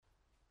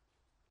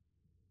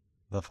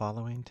The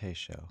following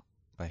Teisho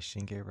by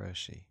Shinge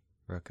Roshi,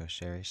 Roko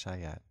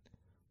Chayat,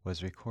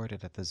 was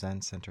recorded at the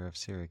Zen Center of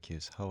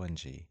Syracuse,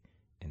 Hoen-ji,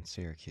 in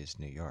Syracuse,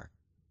 New York.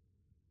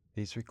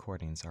 These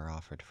recordings are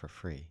offered for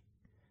free.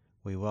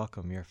 We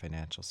welcome your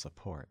financial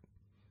support.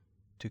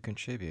 To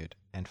contribute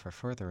and for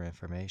further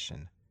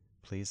information,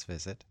 please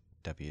visit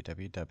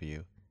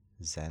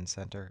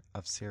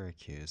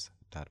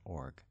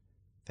www.zencenterofsyracuse.org.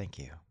 Thank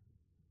you.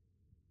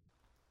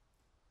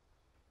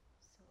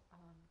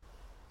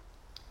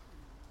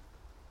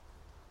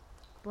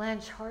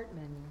 Blanche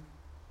Hartman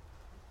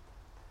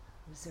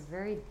was a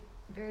very,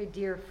 very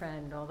dear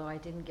friend, although I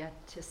didn't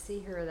get to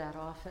see her that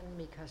often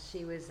because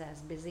she was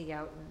as busy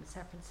out in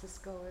San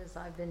Francisco as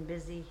I've been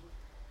busy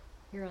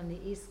here on the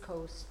East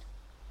Coast.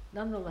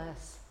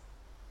 Nonetheless,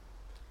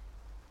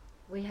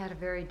 we had a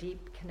very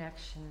deep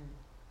connection,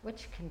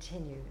 which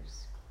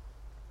continues.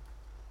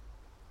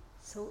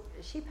 So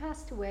she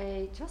passed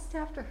away just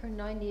after her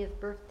 90th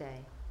birthday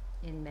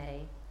in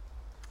May.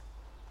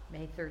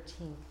 May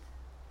 13th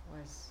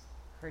was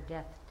her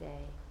death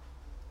day.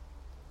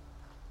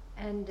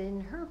 And in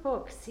her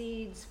book,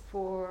 Seeds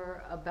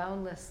for a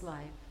Boundless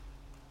Life,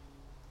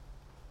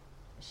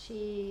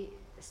 she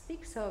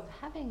speaks of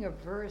having a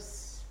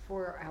verse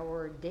for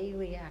our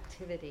daily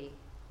activity.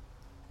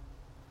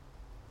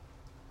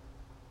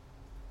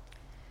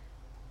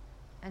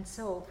 And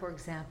so, for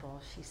example,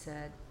 she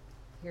said,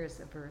 here's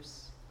a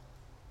verse.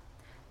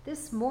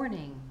 This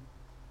morning,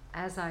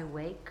 as I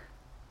wake,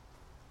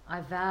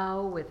 I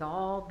vow with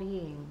all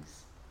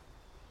beings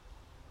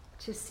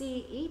to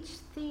see each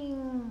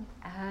thing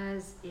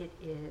as it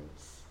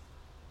is,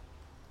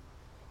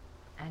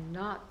 and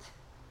not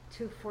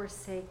to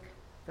forsake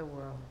the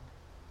world.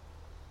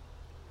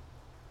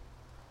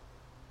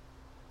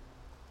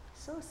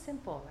 So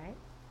simple, right?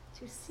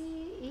 To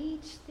see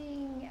each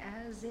thing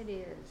as it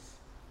is.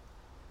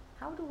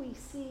 How do we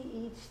see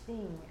each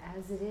thing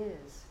as it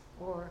is?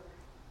 Or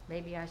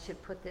maybe I should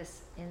put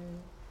this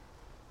in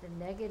the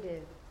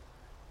negative.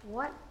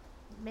 What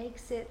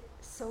makes it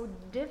so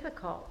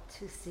difficult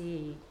to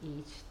see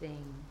each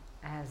thing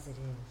as it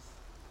is?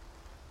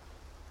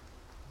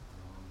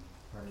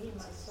 Me,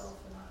 myself,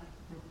 and I.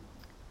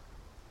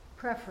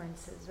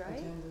 Preferences,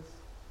 right? Agendas.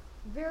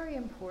 Very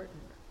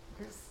important.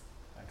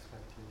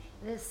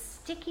 This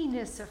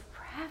stickiness of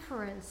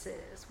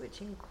preferences, which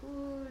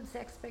includes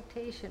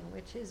expectation,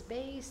 which is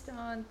based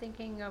on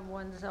thinking of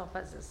oneself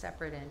as a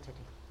separate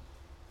entity.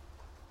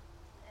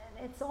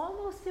 And it's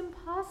almost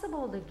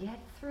impossible to get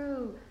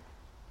through,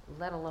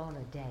 let alone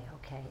a day,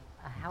 okay?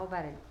 How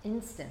about an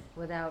instant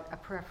without a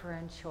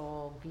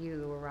preferential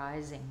view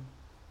arising?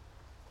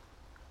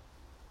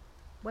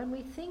 When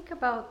we think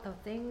about the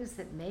things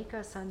that make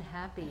us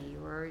unhappy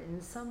or in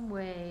some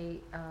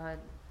way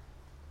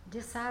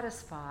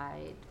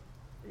dissatisfied,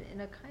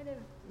 in a kind of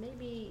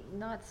maybe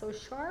not so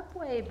sharp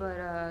way, but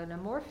an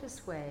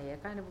amorphous way, a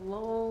kind of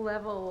low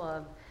level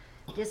of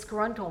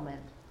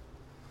disgruntlement.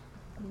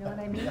 You know what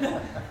I mean?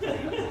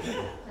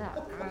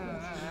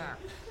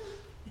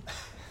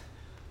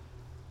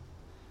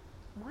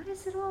 What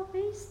is it all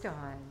based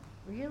on?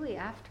 Really,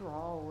 after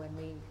all, when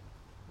we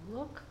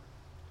look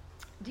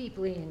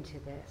deeply into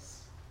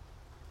this,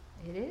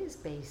 it is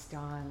based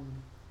on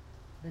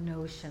the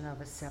notion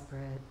of a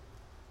separate,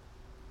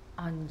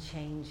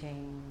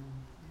 unchanging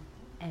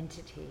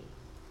entity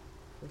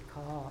we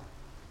call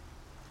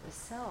the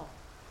self.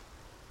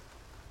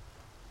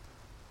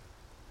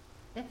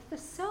 If the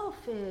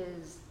self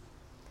is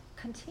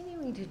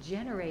continuing to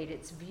generate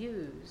its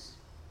views,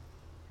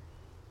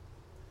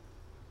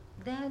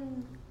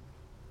 then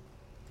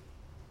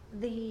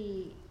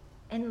the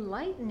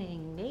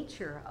enlightening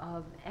nature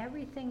of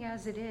everything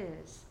as it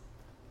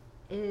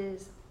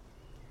is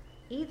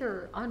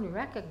either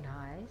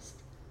unrecognized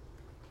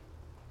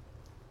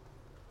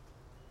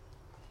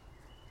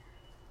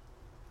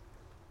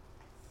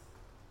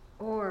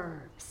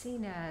or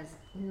seen as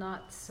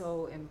not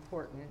so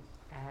important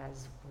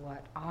as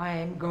what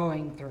I'm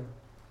going through.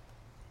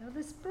 You know,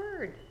 this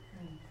bird,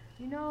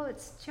 you know,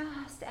 it's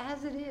just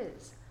as it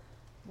is.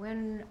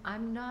 When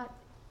I'm not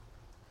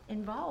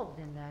involved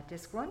in that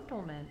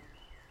disgruntlement,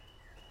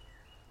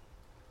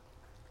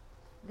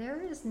 there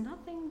is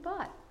nothing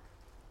but.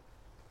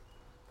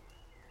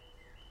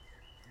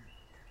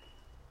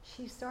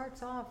 She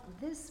starts off,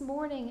 this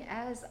morning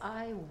as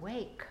I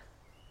wake.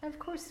 Of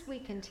course, we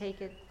can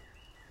take it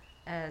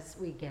as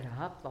we get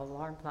up, the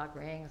alarm clock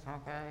rings,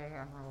 okay,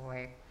 I'm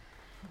awake.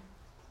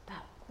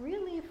 But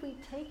really, if we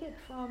take it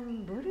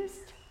from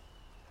Buddhist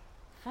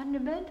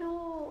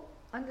fundamental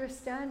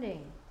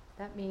understanding,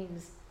 that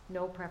means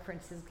no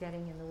preferences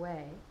getting in the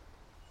way.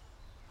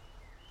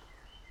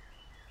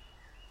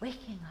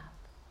 Waking up.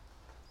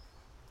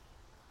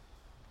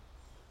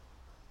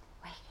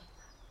 Waking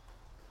up.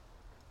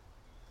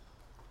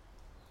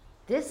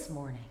 This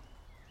morning.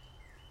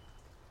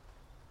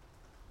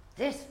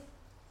 It's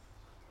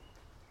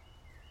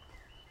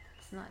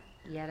not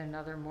yet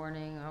another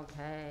morning,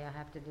 okay, I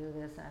have to do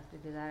this, I have to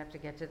do that, I have to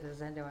get to the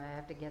Zendo, I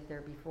have to get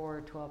there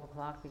before 12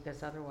 o'clock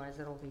because otherwise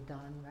it'll be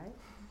done, right?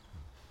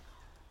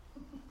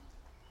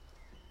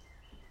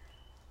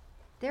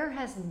 there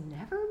has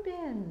never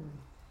been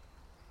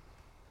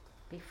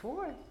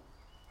before,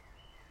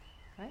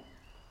 right?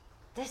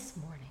 This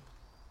morning,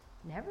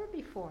 never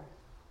before.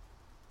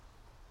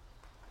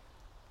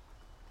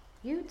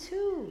 You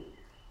too,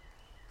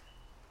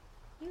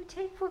 you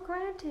take for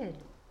granted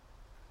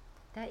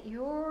that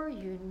your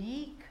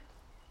unique,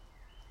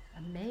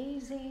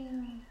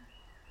 amazing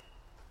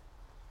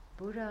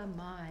Buddha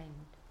mind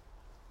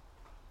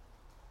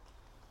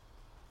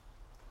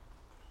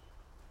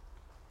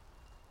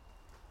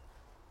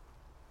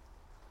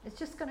it's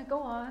just going to go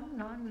on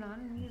and on and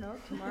on,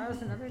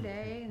 tomorrow's another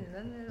day, and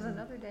then there's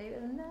another day,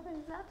 and that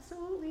is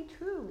absolutely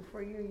true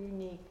for your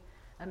unique,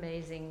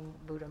 amazing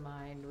Buddha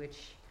mind,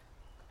 which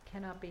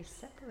cannot be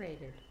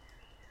separated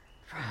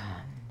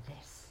from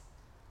this.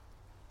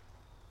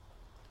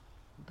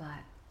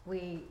 But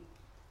we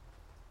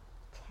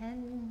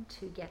tend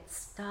to get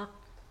stuck,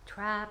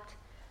 trapped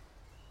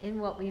in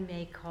what we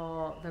may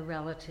call the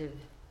relative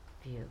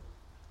view.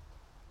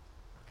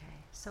 Okay,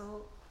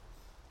 so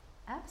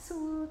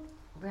absolute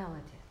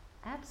relative,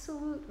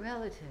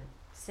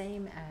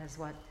 same as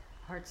what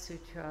Heart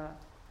Sutra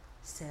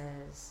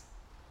says.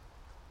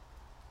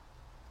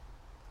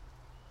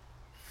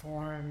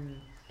 Form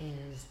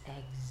is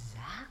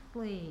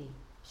exactly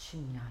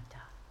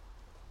shunyata.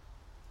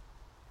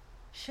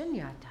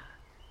 Shunyata,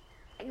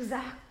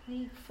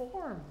 exactly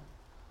form.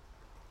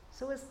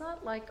 So it's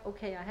not like,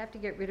 okay, I have to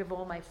get rid of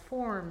all my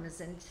forms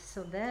and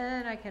so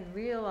then I can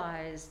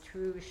realize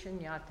true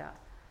shunyata.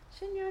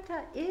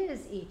 Shunyata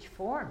is each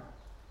form.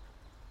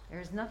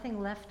 There's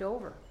nothing left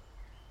over,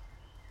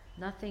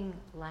 nothing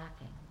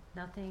lacking,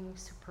 nothing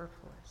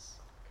superfluous,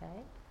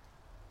 okay?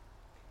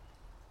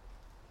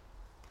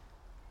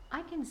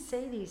 I can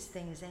say these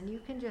things and you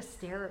can just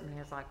stare at me.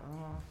 It's like,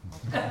 oh,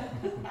 okay.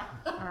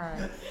 All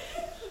right.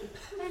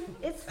 And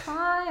it's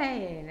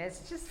fine.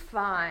 It's just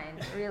fine,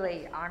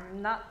 really.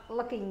 I'm not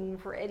looking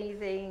for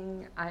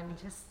anything. I'm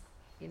just,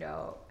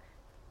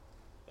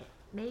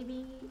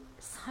 maybe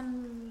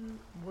some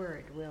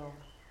word will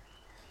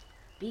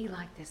be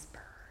like this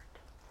bird.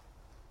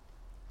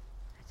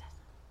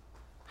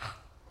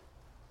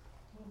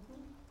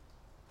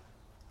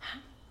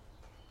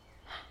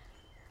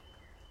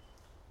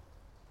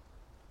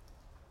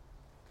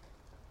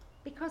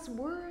 Because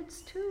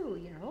words too,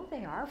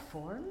 they are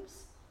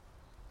forms,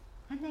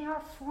 and they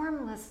are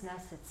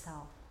formlessness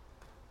itself.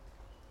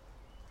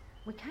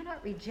 We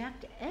cannot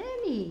reject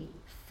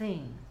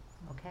anything,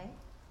 okay?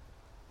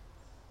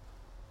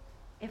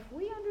 If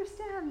we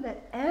understand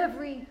that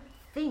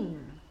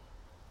everything,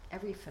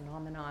 every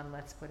phenomenon,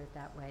 let's put it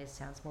that way, it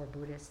sounds more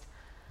Buddhist,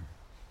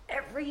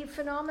 every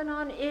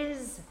phenomenon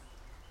is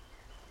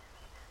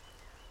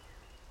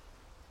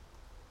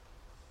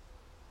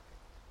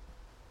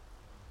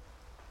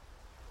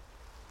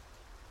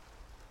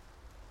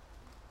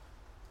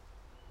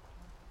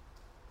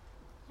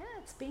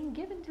it's being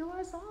given to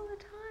us all the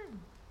time.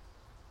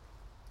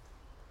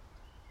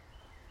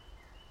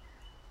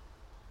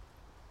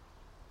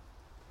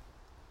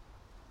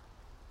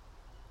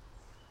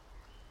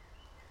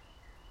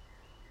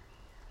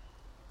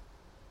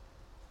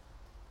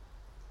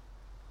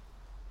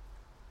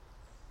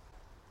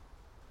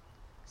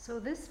 So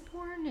this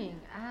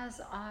morning,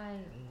 as I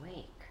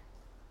wake,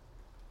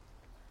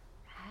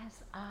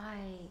 as I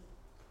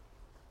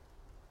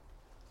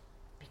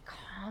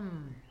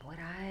become what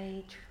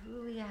I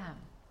truly am,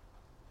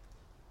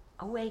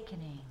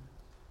 awakening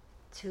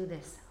to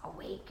this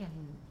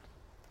awakened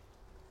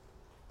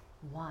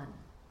one.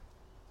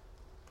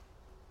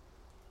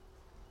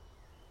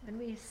 When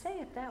we say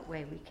it that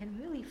way, we can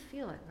really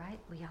feel it, right?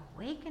 We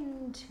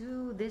awaken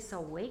to this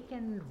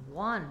awakened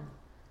one,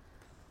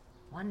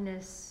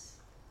 oneness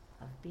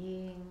of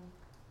being,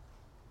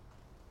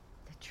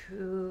 the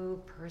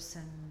true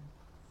person.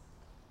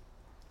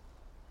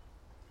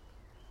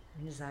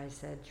 And as I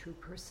said, true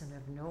person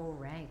of no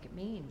rank. It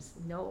means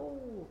no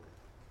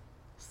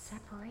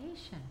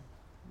separation,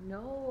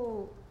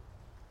 no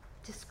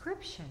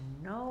description,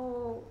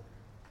 no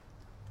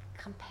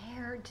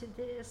compared to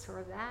this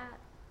or that,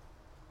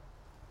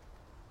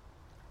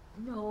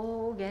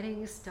 no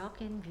getting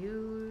stuck in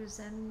views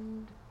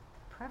and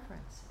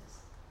preferences.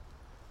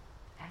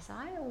 As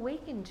I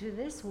awaken to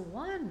this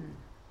one,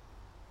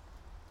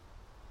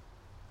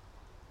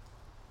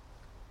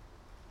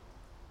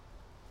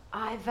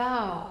 I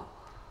vow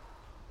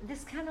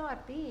this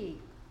cannot be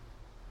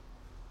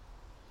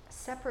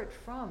separate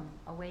from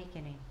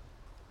awakening.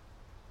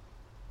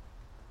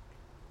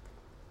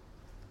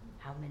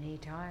 How many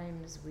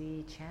times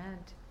we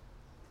chant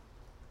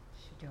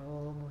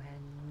Shido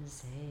Muhen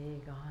Se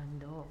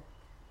Gando,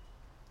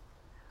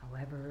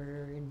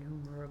 however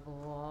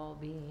innumerable all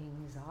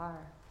beings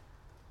are,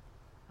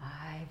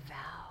 I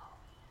vow.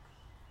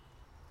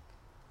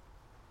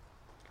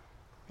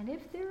 And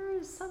if there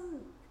is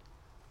some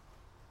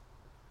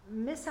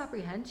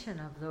misapprehension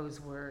of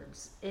those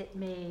words, it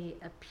may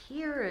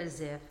appear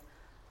as if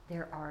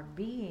there are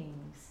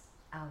beings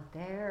out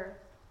there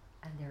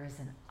and there is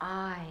an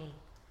I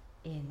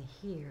in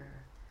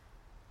here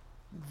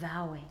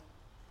vowing.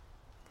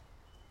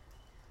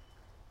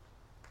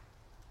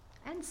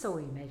 And so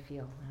we may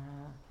feel,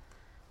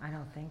 I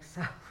don't think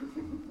so. I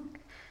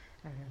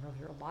don't know,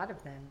 there are a lot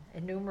of them.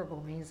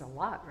 Innumerable means a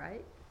lot,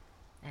 right?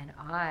 And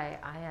I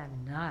am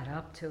not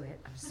up to it.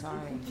 I'm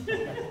sorry.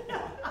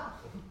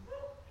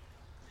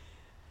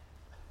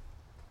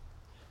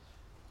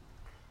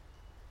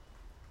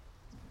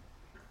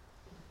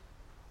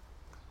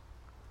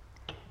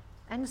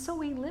 And so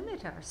we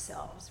limit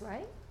ourselves,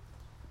 right?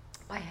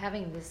 By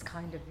having this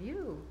kind of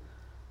view,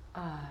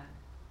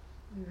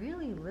 we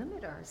really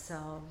limit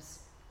ourselves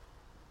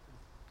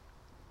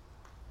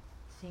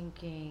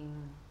thinking,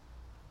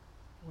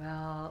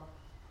 well,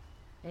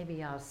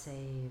 maybe I'll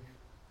save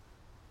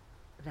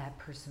that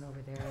person over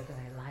there that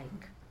I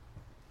like.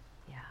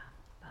 Yeah,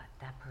 but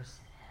that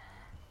person,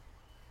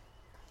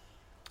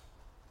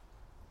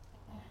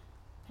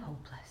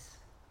 hopeless.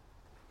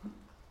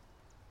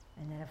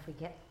 And then if we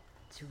get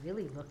to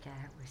really look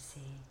at it, we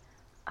see,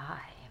 I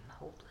am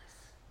hopeless.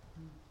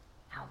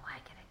 How am I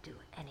going to do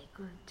any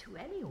good to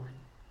anyone?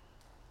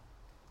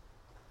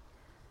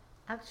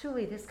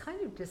 Actually, this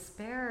kind of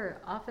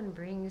despair often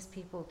brings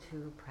people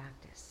to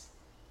practice.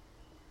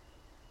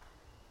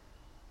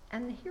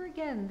 And here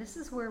again, this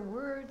is where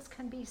words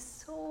can be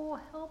so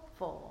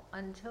helpful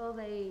until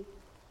they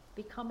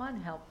become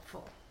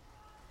unhelpful.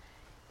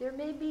 There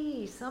may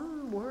be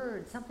some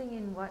word, something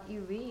in what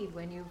you read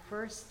when you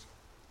first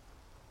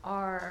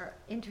are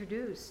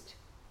introduced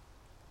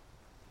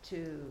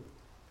to,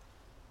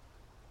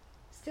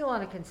 still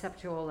on a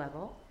conceptual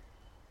level,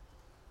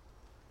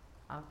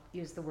 I'll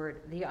use the word,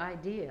 the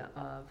idea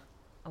of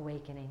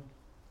awakening.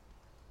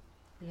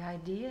 The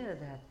idea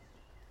that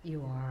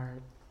you are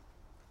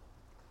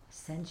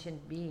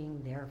sentient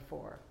being,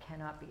 therefore,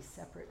 cannot be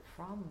separate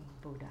from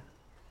Buddha.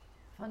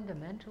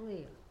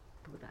 Fundamentally,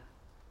 Buddha.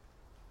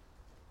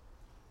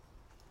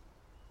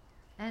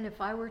 And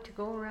if I were to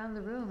go around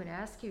the room and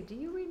ask you, do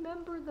you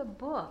remember the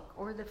book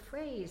or the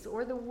phrase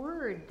or the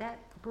word that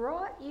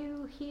brought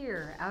you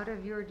here out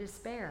of your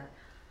despair?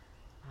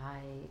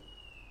 I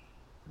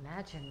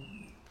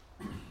imagine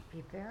it'd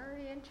be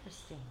very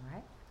interesting,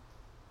 right?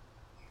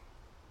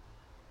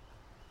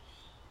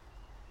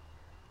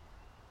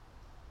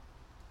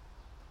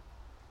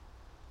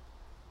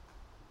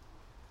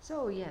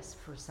 So yes,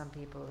 for some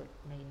people it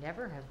may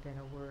never have been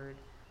a word.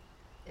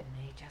 It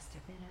may just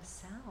have been a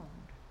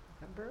sound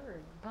of a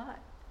bird. But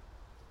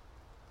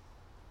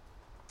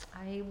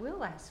I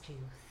will ask you,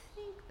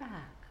 think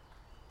back.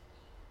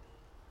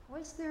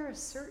 Was there a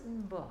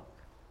certain book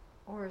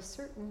or a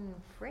certain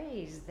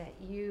phrase that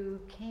you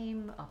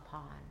came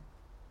upon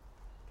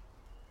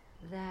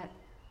that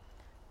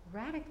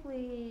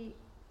radically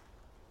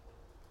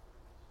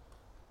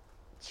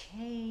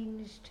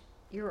changed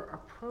your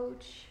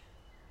approach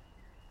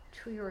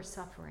to your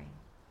suffering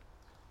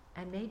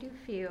and made you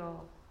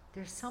feel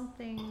there's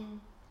something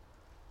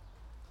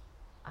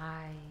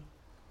I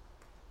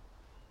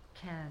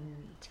can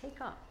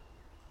take up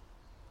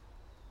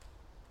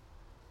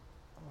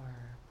or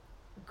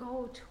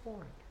go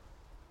toward?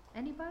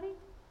 Anybody?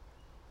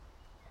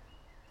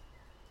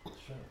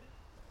 Sure.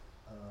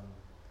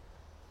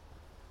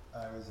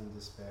 I was in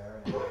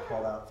despair and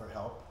called out for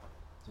help,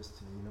 just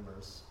to the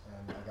universe,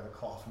 and I got a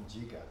call from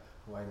Jiga,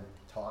 who I hadn't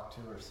talked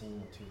to or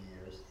seen in 2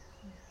 years.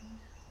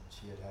 And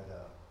she had had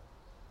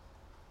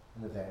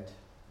an event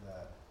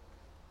that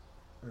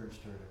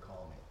urged her to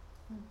call me.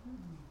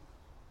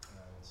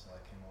 And so I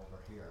came over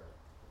here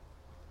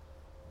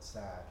and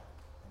sat,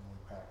 and we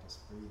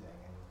practiced breathing,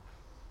 and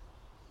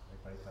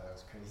everybody thought I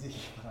was crazy,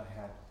 but I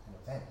had an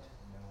event,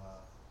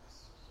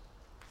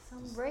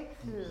 Some just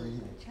breakthrough, deep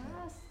breathing, just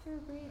yeah.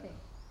 through breathing.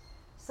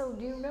 So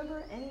do you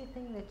remember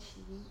anything that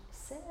she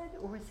said,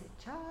 or is it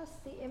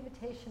just the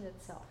invitation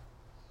itself?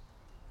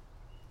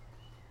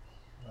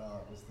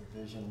 Well, it was the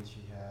vision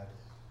she had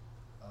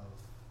of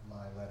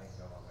my letting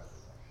go of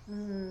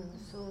everything.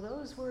 So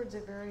those words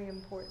are very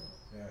important.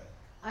 Yeah.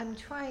 I'm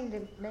trying to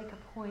make a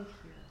point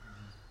here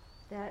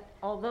that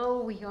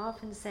although we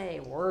often say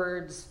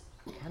words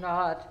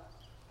cannot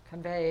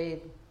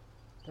convey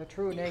the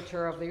true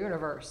nature of the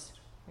universe,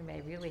 we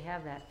may really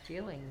have that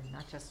feeling,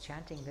 not just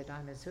chanting the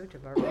Dhamma Sutta,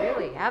 but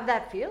really have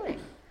that feeling.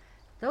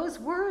 Those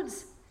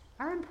words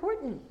are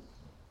important.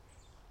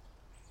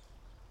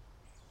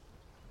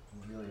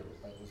 And really, it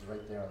was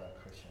right there on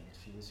that cushion.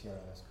 She was here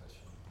on this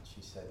cushion, and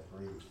she said,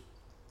 breathe.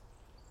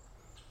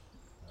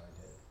 And I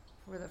did.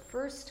 For the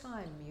first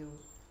time, you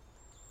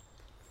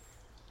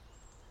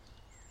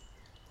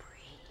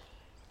breathe.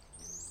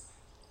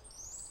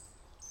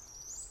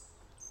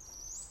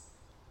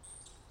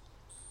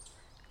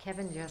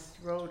 Kevin just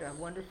wrote a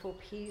wonderful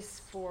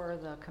piece for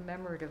the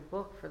commemorative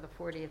book for the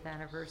 40th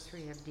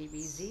anniversary of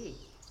DBZ.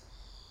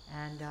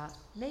 And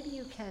maybe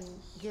you can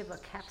give a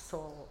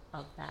capsule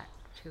of that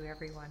to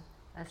everyone.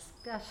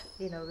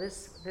 Especially,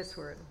 this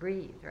word,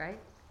 breathe, right?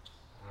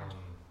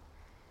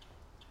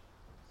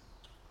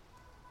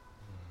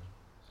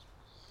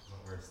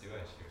 What words do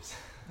I choose?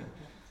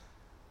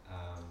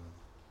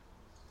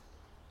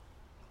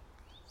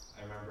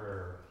 I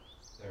remember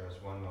there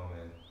was one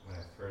moment when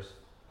I first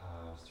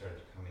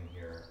started coming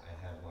here.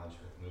 I had lunch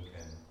with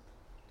Muken,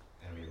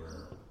 and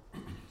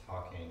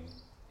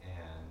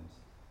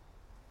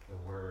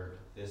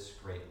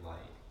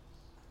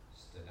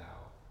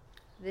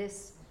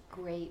this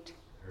great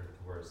or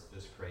the words,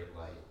 this great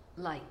light,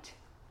 light.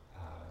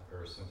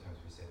 or sometimes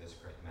we say this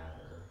great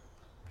matter,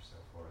 or so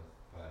forth,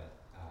 but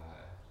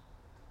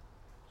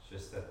it's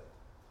just that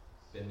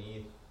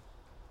beneath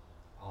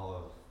all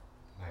of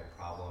my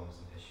problems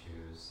and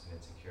issues and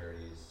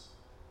insecurities,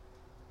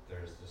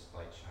 there's this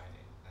light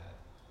shining that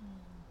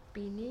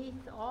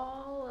Beneath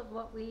all of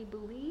what we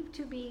believe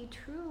to be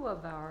true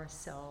of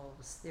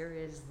ourselves, there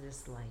is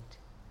this light.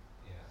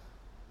 yeah.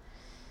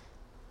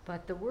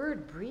 But the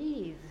word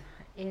breathe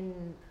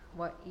in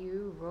what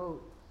you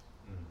wrote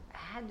Mm.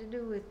 had to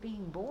do with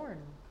being born.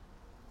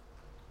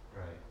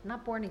 Right.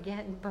 Not born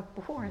again, but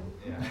born.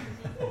 Yeah.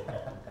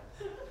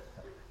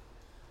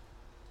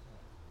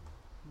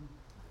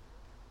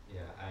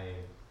 Yeah, I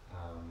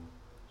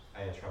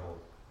had trouble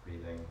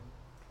breathing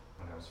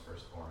when I was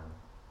first born,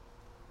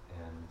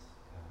 and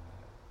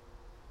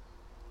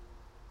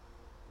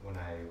when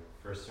I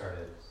first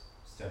started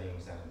studying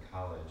Zen in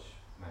college,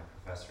 my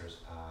professors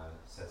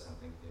said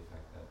something to the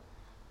effect that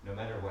no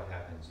matter what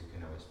happens, you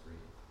can always breathe.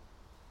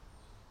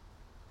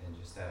 And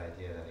just that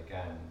idea that,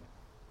 again,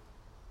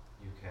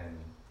 you can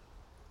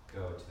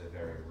go to the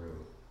very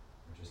root,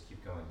 or just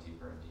keep going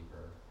deeper and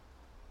deeper,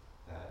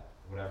 that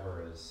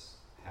whatever is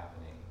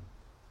happening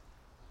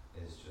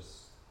is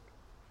just,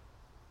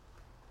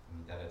 I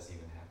mean, that it's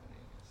even happening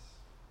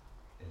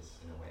is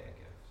in a way a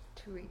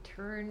gift. To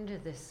return to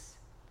this,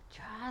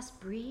 just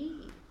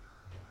breathe.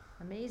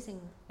 Amazing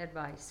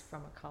advice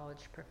from a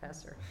college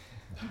professor.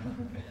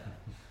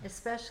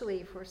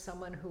 Especially for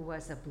someone who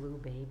was a blue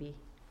baby,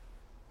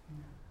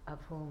 of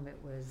whom it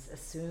was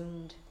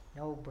assumed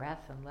no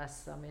breath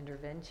unless some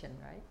intervention,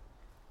 right?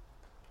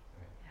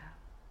 Right. Yeah.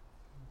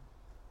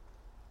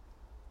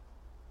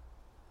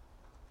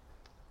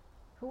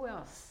 Who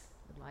else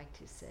would like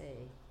to say?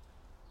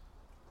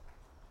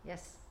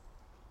 Yes?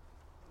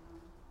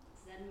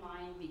 Zen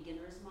Mind,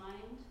 Beginner's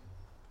Mind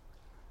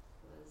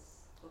was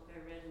a book I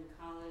read in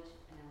college,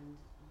 and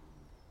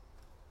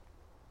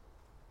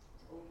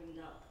it opened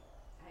up.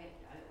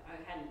 I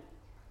hadn't,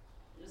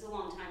 it was a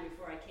long time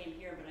before I came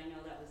here, but I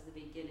know that was the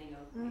beginning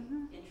of my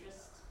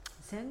interest.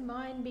 Zen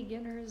Mind,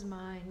 Beginner's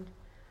Mind.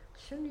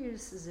 Shinge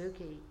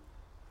Suzuki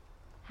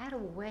had a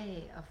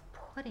way of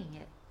putting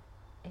it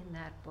in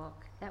that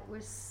book that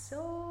was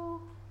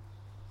so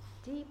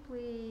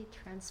deeply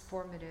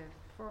transformative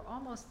for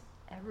almost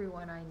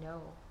everyone I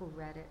know who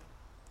read it.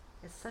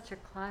 It's such a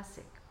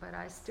classic, but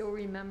I still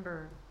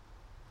remember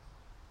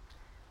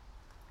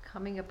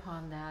coming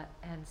upon that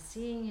and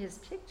seeing his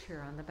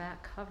picture on the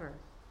back cover.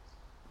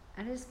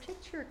 And his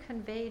picture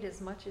conveyed as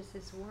much as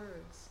his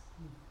words.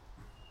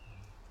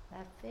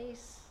 That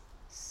face,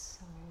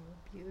 so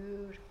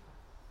beautiful.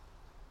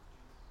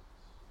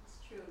 It's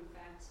true. In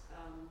fact,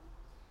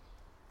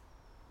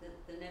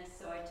 the next,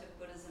 so I took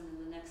Buddhism,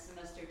 and the next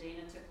semester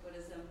Dana took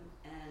Buddhism,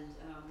 and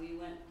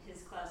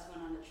his class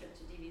went on a trip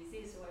to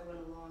DVZ, so I went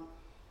along,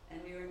 and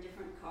we were in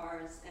different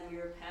cars, and we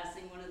were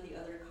passing one of the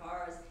other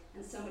cars,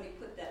 and somebody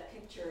put that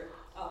picture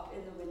up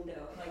in the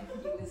window, like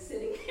he was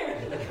sitting there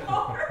in the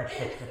car.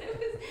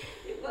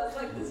 It was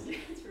like this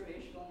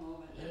transformational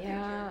moment. That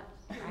Yeah,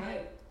 picture. right.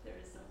 Right. There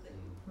is something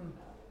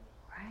about it.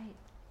 Right.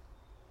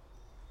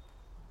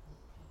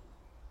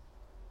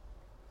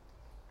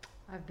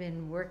 I've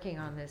been working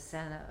on this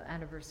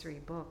anniversary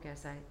book,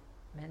 as I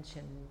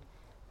mentioned,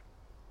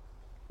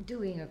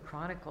 doing a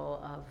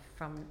chronicle of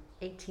from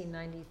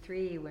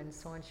 1893 when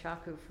Soen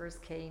Shaku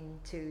first came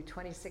to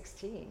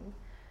 2016.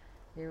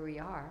 Here we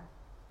are.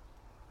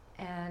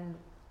 And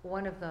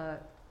one of the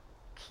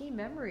key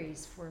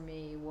memories for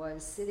me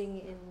was sitting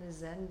in the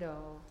Zendo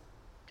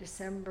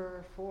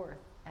December 4th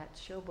at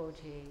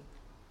Shoboji,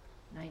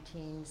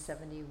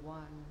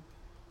 1971,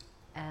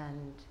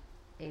 and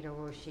Ada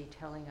Roshi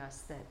telling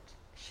us that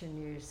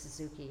Shinge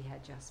Suzuki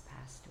had just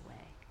passed away.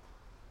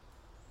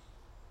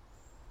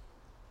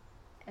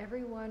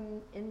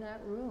 Everyone in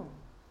that room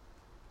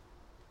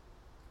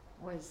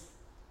was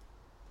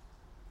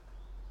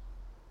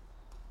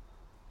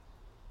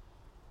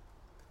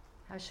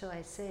how shall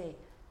I say,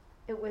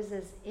 it was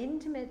as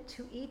intimate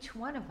to each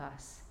one of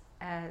us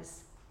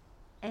as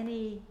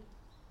any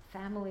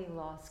family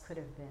loss could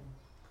have been.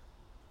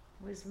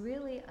 It was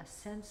really a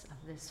sense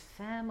of this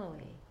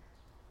family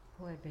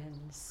who had been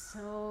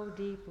so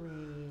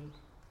deeply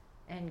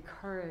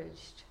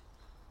encouraged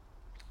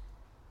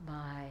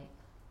by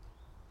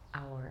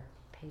our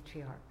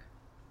patriarch,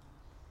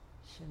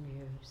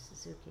 Shinge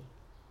Suzuki.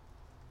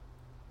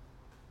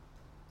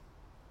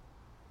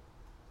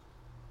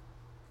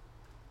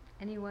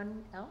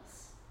 Anyone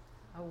else?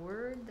 A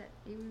word that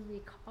you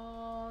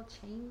recall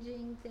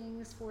changing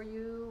things for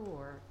you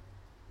or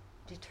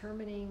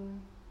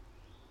determining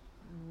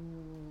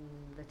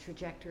the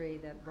trajectory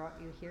that brought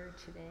you here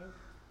today?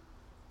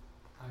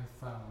 I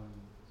found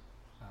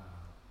a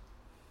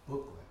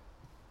booklet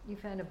You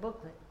found a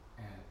booklet.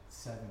 at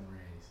Seven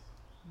Rays.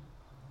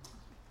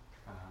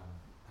 I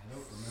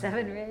don't remember.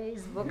 Seven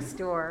Rays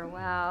Bookstore.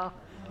 Wow.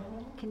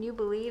 Can you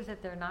believe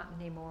that they're not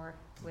anymore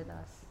with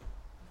us?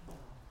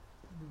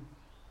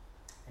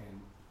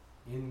 And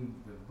in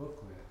the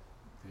booklet,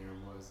 there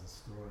was a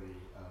story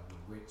of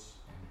a witch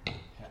and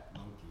her pet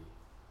monkey.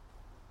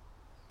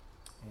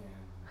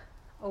 And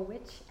A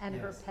witch and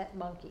her Yes. pet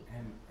monkey.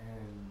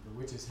 and the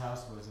witch's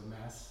house was a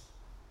mess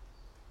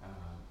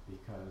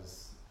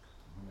because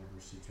whenever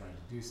she tried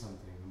to do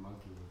something, the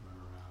monkey would run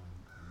around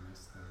and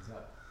mess things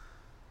up.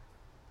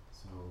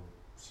 So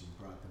she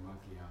brought the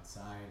monkey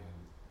outside, and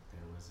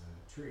there was a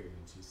tree,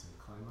 and she said,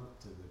 climb up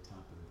to the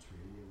top of the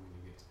tree, and when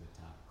you get to the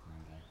top, climb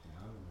back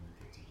down, and when you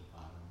get to the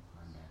bottom,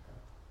 climb back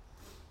up.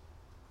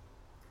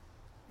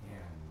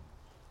 And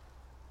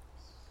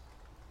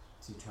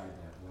she tried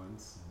that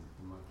once, and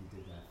the monkey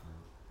did that for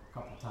a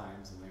couple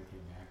times, and then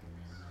came back and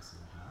made a mess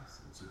of the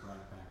house, and she brought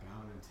it back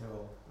out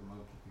until the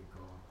monkey could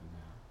go up and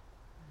down.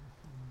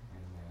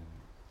 And then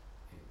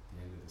at the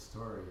end of the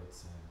story, it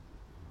said,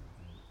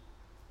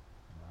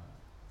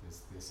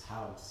 this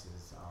house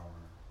is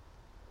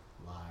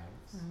our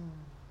lives, and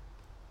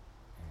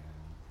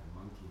the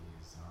monkey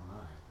is our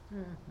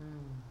mind.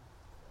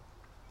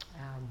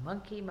 Our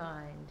monkey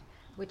mind,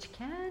 which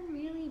can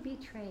really be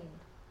trained.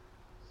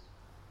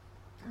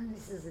 And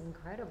this is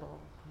incredible,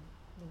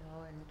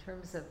 in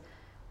terms of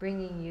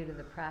bringing you to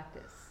the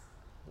practice.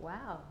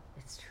 Wow,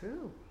 it's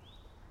true.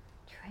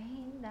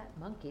 Train that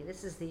monkey.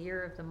 This is the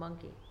year of the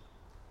monkey.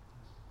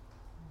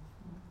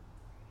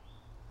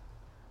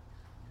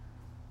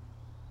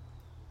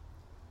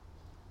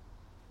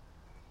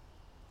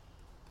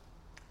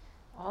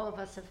 All of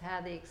us have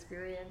had the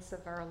experience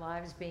of our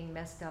lives being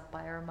messed up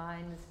by our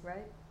minds,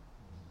 right?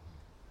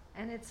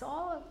 And it's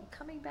all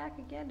coming back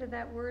again to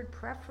that word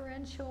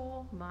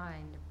preferential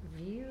mind.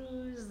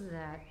 Views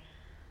that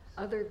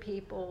other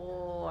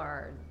people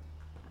are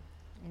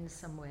in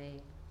some way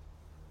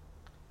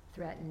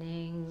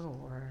threatening,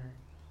 or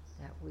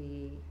that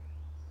we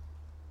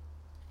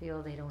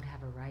feel they don't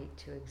have a right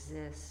to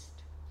exist.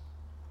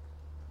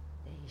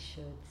 They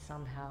should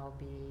somehow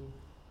be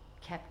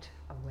kept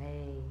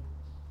away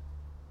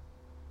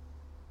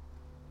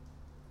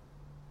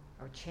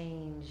or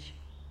change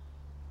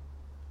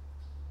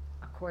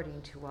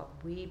according to what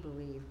we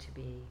believe to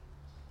be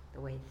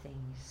the way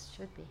things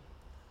should be.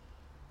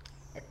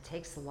 It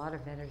takes a lot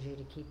of energy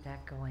to keep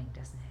that going,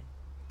 doesn't it?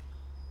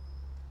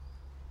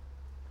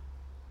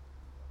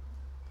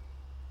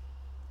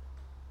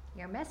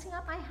 You're messing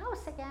up my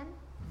house again.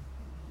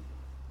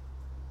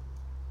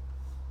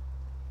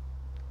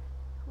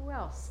 Who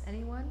else?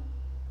 Anyone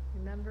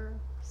remember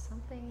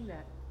something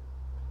that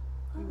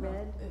you I don't know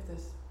read? if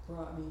this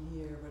brought me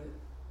here, but it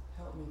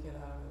helped me get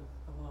out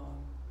of a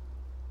long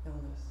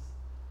illness.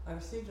 I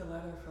received a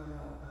letter from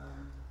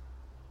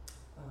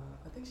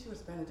I think she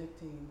was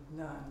Benedictine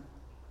nun,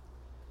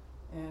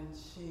 and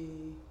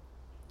she,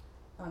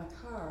 on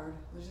a card,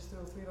 there's just a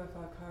little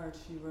 3x5 card,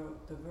 she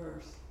wrote the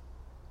verse,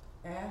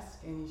 ask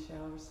and ye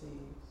shall receive,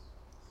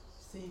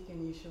 seek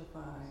and ye shall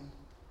find,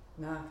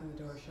 knock and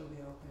the door shall be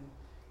open.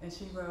 And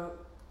she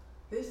wrote,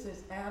 this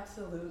is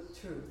absolute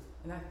truth.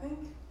 And I think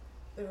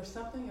there was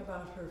something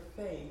about her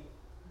faith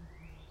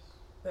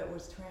that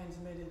was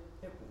transmitted.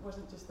 It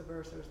wasn't just the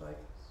verse, it was like,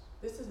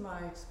 this is my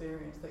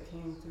experience that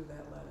came through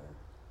that letter.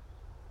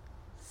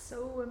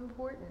 So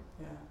important.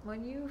 Yeah.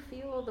 When you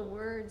feel the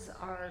words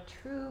are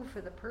true for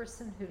the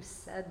person who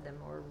said them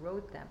or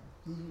wrote them,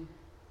 Mm-hmm.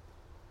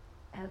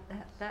 and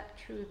that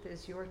truth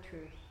is your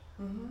truth,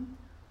 Mm-hmm.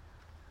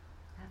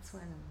 that's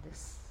when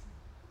this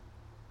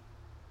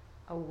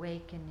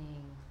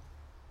awakening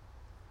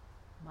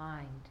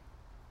mind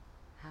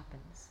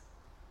happens.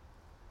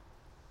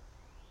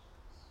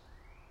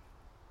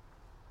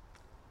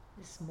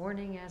 This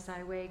morning as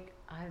I wake,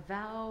 I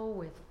vow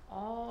with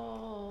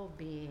all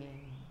beings.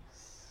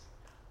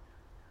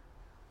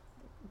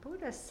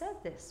 Buddha said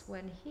this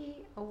when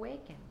he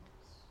awakened.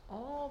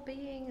 All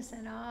beings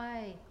and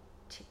I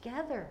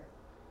together.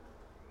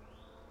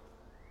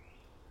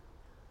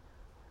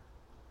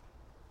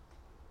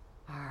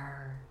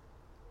 Are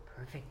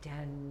perfect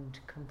and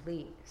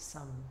complete,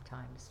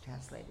 sometimes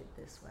translated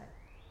this way.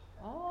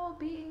 All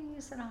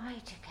beings and I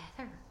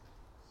together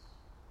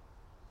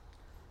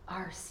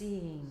are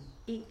seeing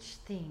each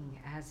thing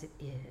as it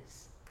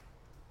is.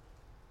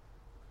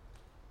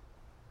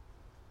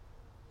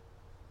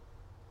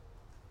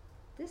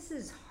 This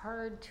is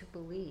hard to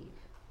believe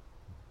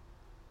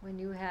when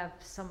you have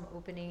some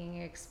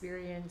opening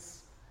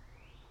experience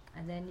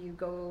and then you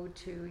go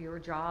to your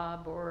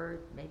job or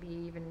maybe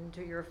even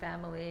to your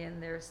family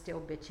and they're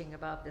still bitching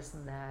about this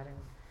and that and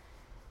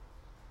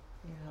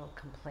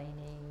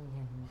complaining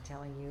and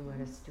telling you what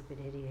a stupid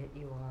idiot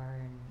you are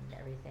and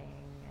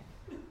everything.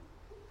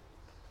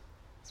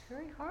 It's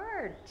very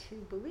hard to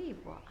believe.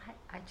 Well,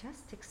 I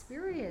just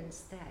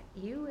experienced that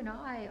you and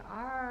I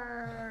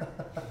are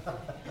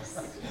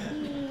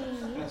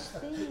seeing each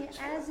thing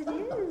as it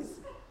is.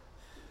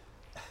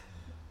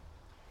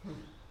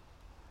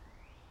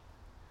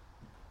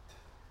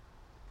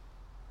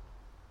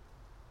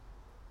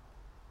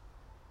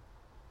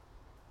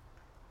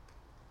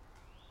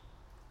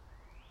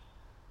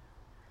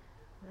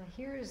 Now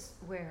here's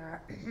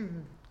where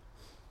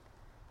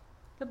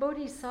the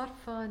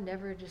Bodhisattva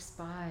never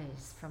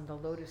despised from the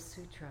Lotus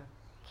Sutra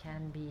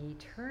can be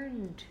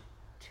turned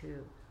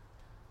to.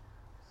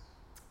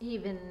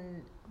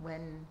 Even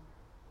when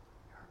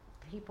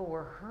people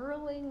were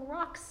hurling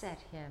rocks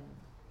at him,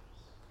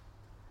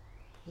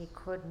 he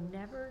could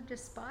never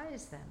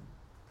despise them.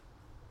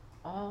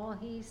 All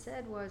he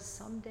said was,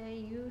 someday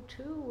you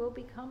too will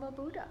become a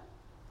Buddha.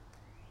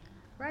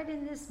 Right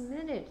in this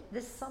minute,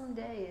 this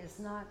someday is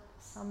not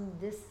some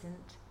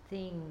distant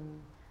thing,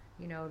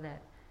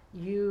 that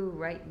you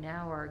right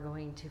now are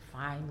going to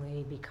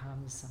finally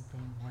become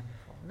something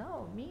wonderful.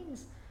 No, it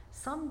means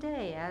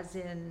someday, as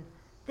in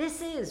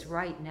this is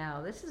right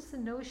now. This is the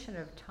notion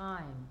of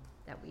time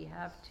that we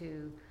have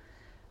to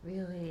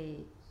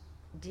really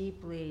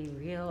deeply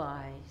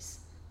realize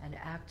and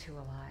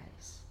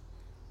actualize.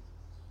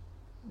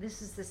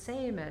 This is the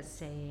same as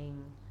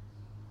saying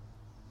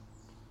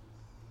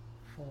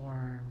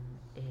form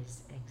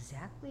is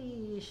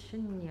exactly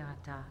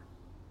shunyata.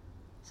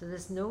 So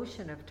this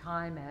notion of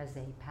time as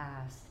a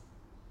past,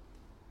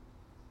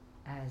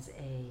 as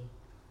a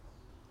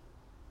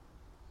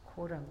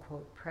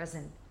quote-unquote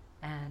present,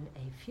 and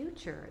a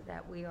future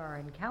that we are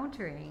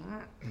encountering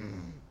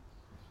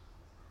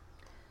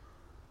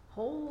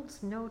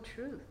holds no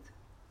truth.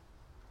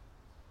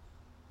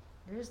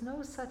 There's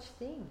no such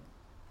thing.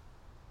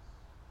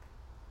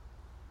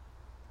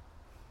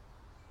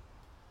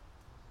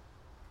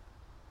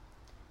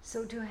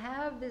 So to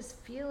have this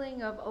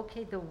feeling of,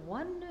 okay, the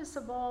oneness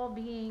of all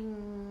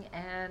being,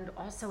 and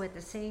also at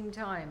the same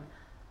time,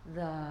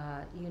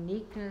 the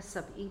uniqueness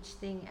of each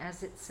thing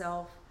as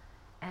itself,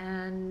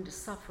 and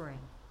suffering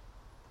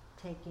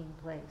taking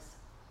place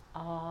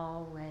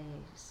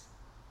always.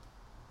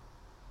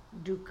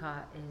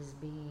 Dukkha is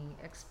being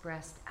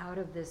expressed out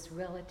of this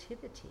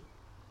relativity,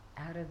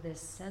 out of this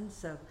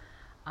sense of,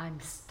 I'm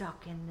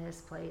stuck in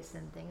this place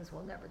and things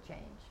will never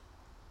change.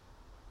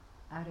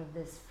 Out of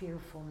this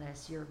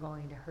fearfulness, you're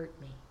going to hurt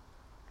me.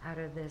 Out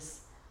of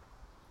this,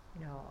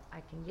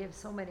 I can give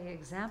so many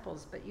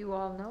examples, but you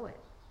all know it.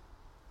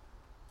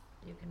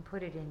 You can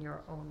put it in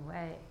your own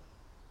way.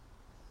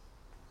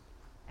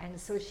 And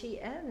so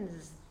she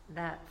ends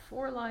that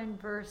 4-line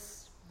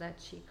verse that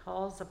she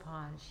calls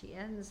upon. She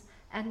ends,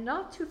 and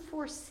not to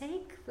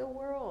forsake the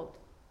world.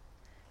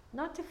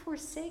 Not to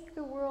forsake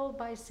the world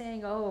by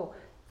saying, oh,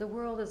 the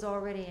world is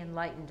already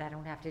enlightened, I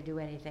don't have to do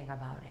anything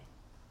about it.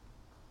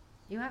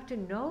 You have to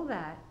know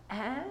that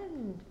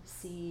and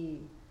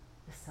see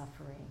the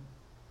suffering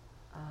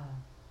of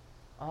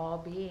all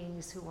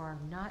beings who are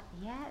not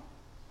yet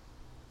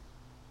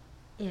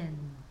in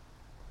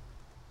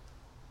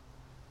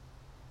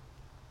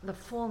the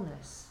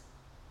fullness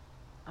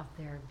of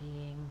their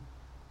being,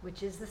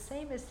 which is the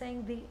same as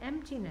saying the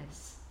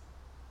emptiness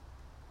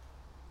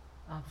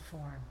of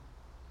form.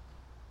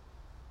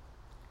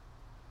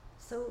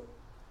 So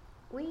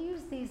we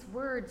use these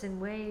words in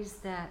ways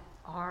that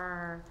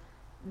are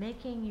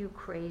making you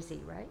crazy,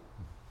 right?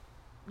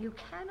 You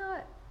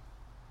cannot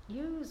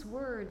use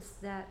words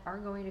that are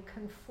going to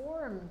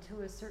conform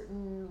to a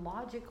certain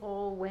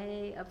logical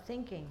way of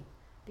thinking,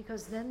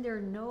 because then they're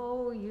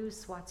no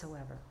use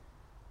whatsoever.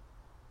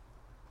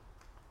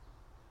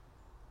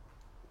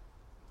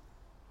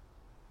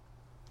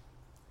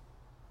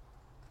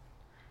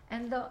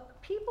 And the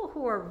people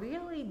who are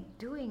really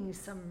doing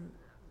some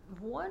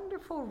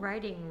wonderful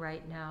writing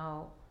right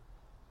now,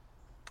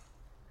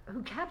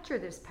 who capture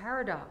this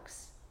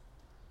paradox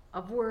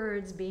of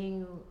words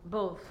being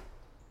both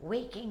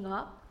waking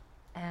up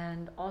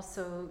and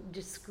also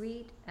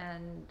discrete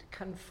and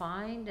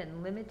confined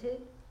and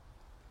limited,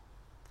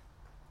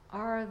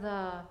 are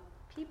the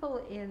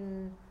people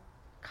in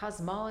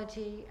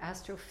cosmology,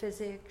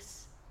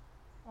 astrophysics.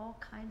 All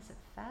kinds of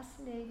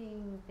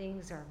fascinating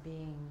things are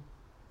being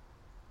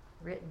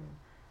written.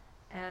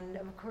 And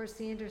of course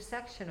the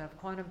intersection of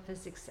quantum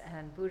physics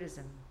and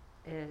Buddhism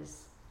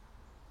is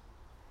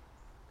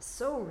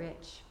so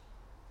rich.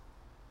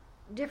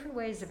 Different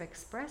ways of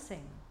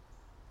expressing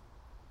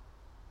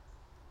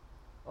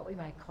what we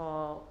might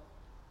call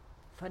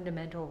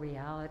fundamental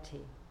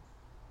reality.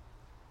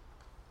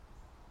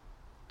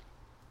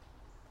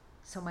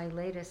 So my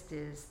latest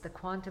is The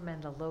Quantum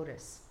and the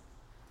Lotus.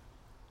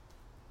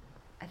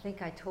 I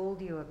think I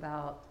told you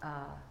about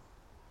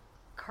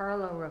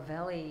Carlo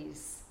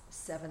Rovelli's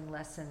 7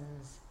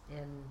 Lessons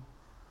in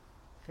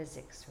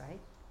Physics, right?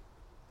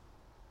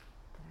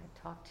 Did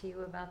I talk to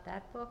you about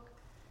that book?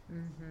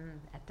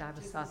 At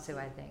Daivasasu,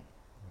 I think.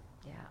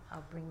 Yeah,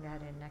 I'll bring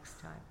that in next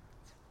time.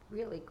 It's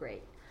really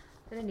great.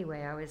 But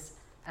anyway, I was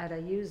at a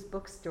used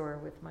bookstore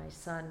with my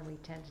son. We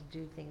tend to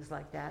do things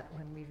like that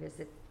when we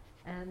visit.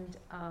 And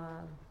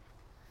I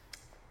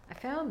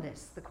found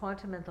this, The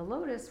Quantum and the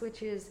Lotus,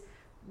 which is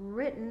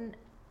written,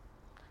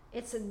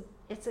 it's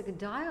a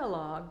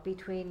dialogue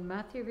between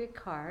Mathieu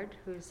Ricard,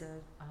 who's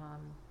a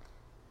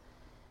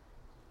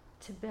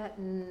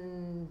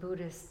Tibetan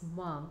Buddhist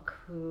monk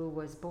who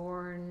was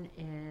born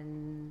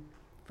in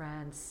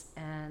France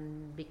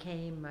and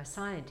became a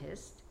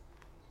scientist,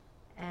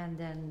 and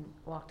then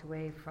walked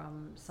away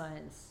from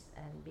science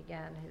and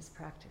began his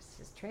practice,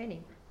 his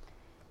training.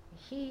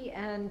 he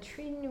and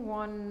Trinh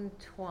Nguyen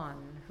Tuan,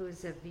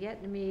 who's a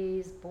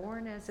Vietnamese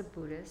born as a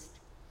Buddhist,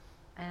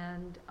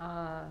 and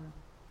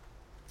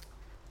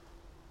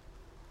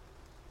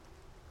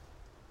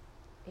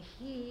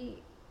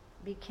he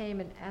became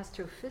an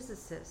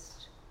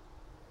astrophysicist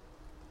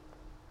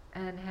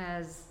and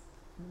has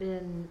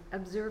been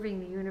observing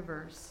the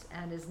universe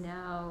and is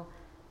now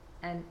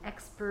an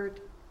expert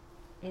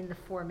in the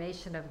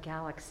formation of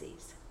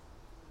galaxies.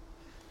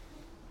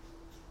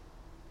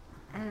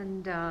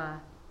 And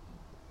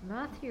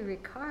Matthew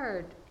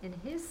Ricard, in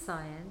his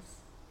science,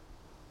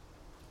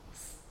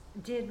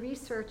 did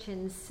research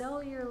in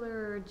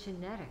cellular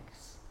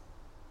genetics.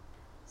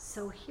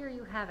 So here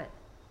you have it.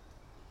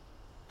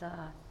 The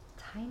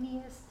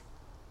tiniest,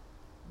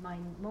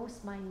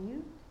 most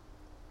minute,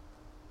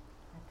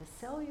 at the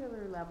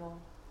cellular level,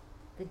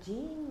 the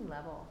gene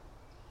level,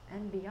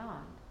 and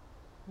beyond,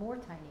 more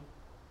tiny,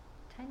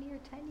 tinier,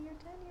 tinier,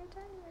 tinier,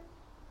 tinier,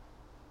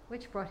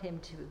 which brought him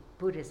to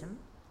Buddhism,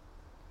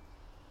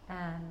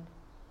 and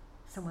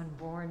someone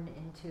born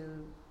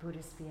into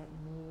Buddhist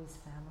Vietnamese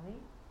family,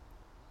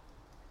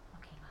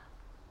 looking up,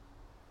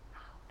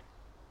 out,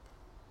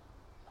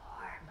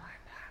 more,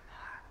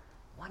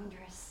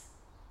 wondrous,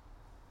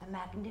 the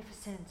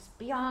magnificence,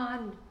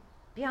 beyond,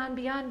 beyond,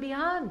 beyond,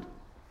 beyond,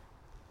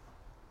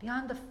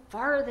 beyond the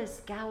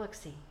farthest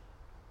galaxy.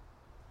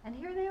 And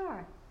here they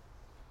are,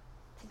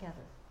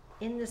 together,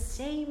 in the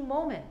same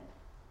moment,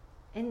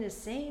 in the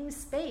same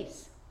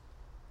space,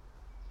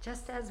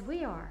 just as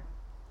we are.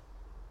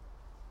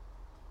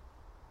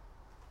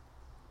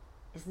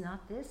 Is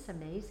not this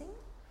amazing?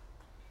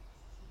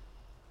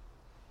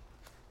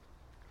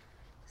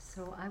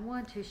 So I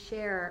want to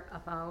share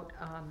about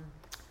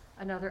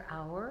another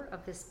hour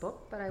of this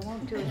book, but I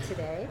won't do it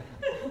today.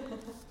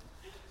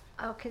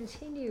 I'll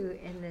continue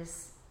in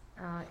this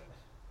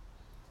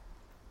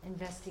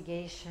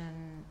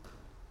investigation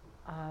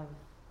of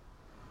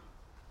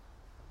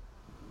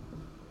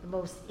the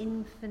most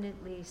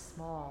infinitely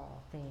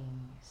small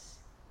things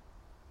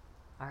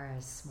are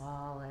as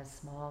small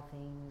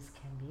things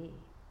can be.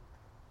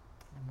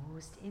 The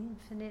most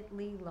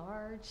infinitely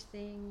large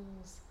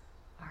things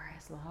are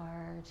as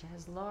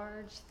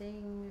large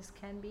things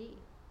can be.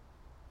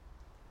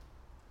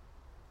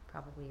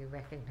 Probably you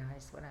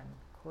recognize what I'm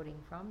quoting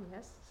from,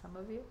 yes, some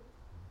of you?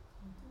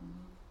 Mm-hmm.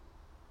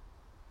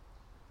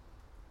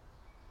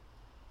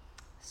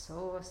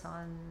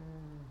 So-san,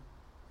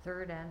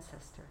 third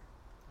ancestor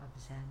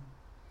of Zen,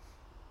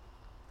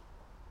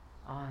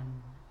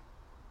 on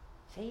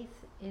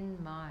faith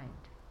in mind.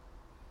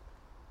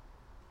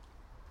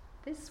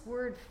 This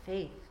word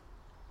faith,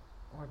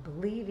 or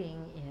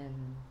believing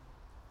in,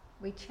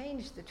 we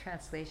changed the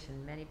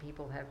translation. Many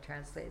people have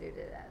translated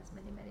it as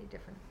many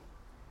different.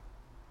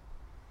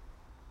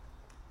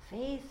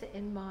 Faith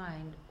in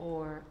mind,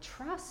 or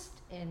trust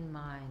in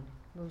mind,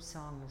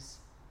 Musong's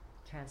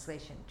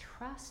translation,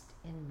 trust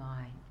in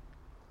mind.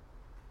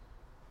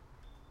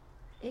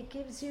 It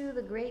gives you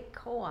the great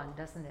koan,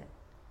 doesn't it?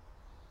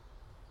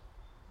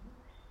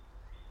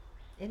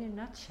 In a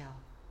nutshell.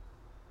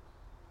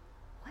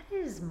 What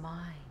is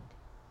mind?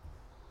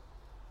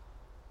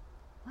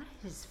 What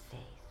is faith?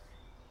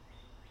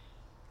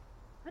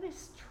 What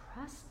is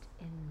trust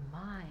in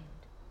mind?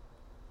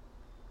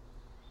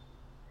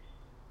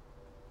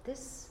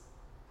 This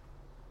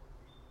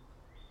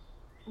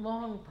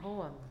long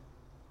poem,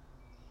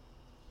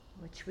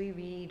 which we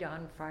read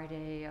on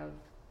Friday of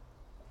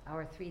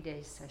our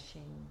 3-day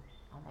session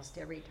almost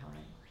every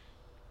time,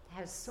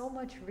 has so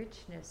much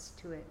richness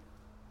to it.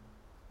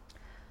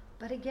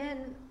 But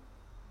again,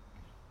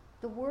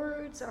 the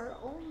words are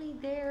only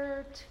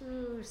there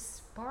to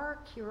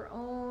spark your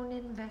own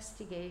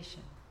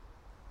investigation.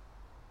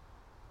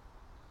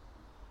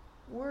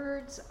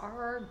 Words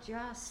are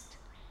just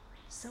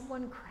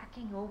someone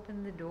cracking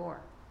open the door.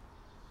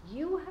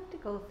 You have to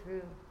go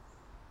through.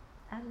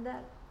 And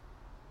that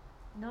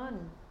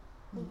nun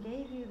who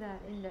gave you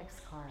that index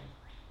card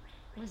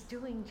was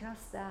doing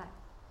just that.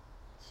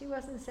 She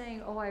wasn't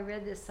saying, oh, I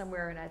read this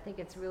somewhere and I think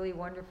it's really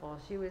wonderful.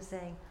 She was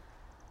saying,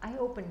 I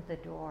opened the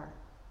door.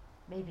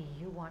 Maybe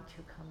you want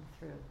to come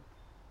through.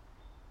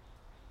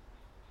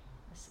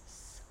 This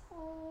is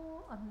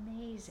so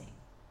amazing.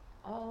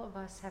 All of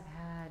us have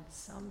had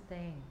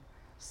something,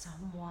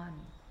 someone,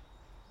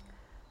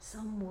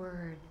 some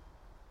word,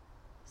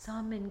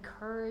 some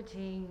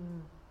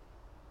encouraging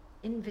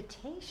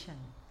invitation.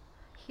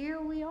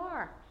 Here we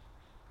are.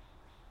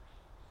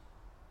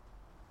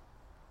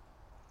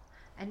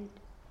 And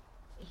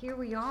here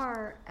we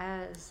are,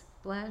 as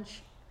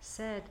Blanche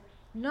said,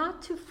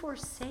 not to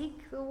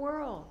forsake the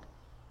world.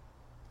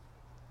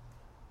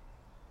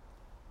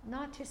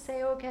 Not to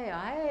say, okay,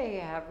 I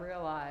have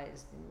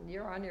realized,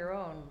 you're on your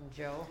own,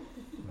 Joe.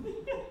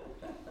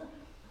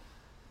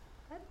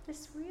 But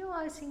this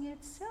realizing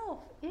itself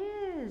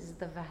is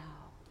the vow.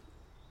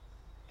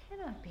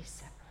 Cannot be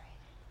separated.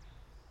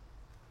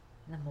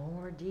 And the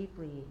more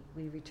deeply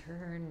we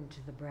return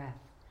to the breath,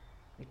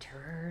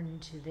 return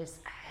to this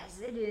as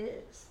it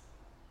is,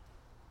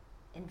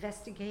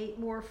 investigate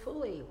more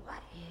fully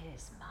what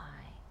is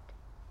mind.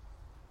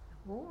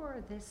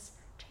 or this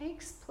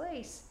takes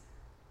place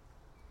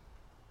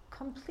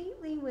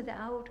completely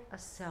without a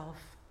self,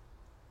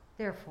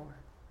 therefore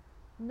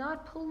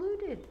not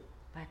polluted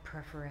by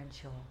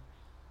preferential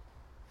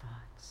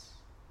thoughts.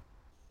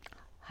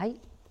 Hai.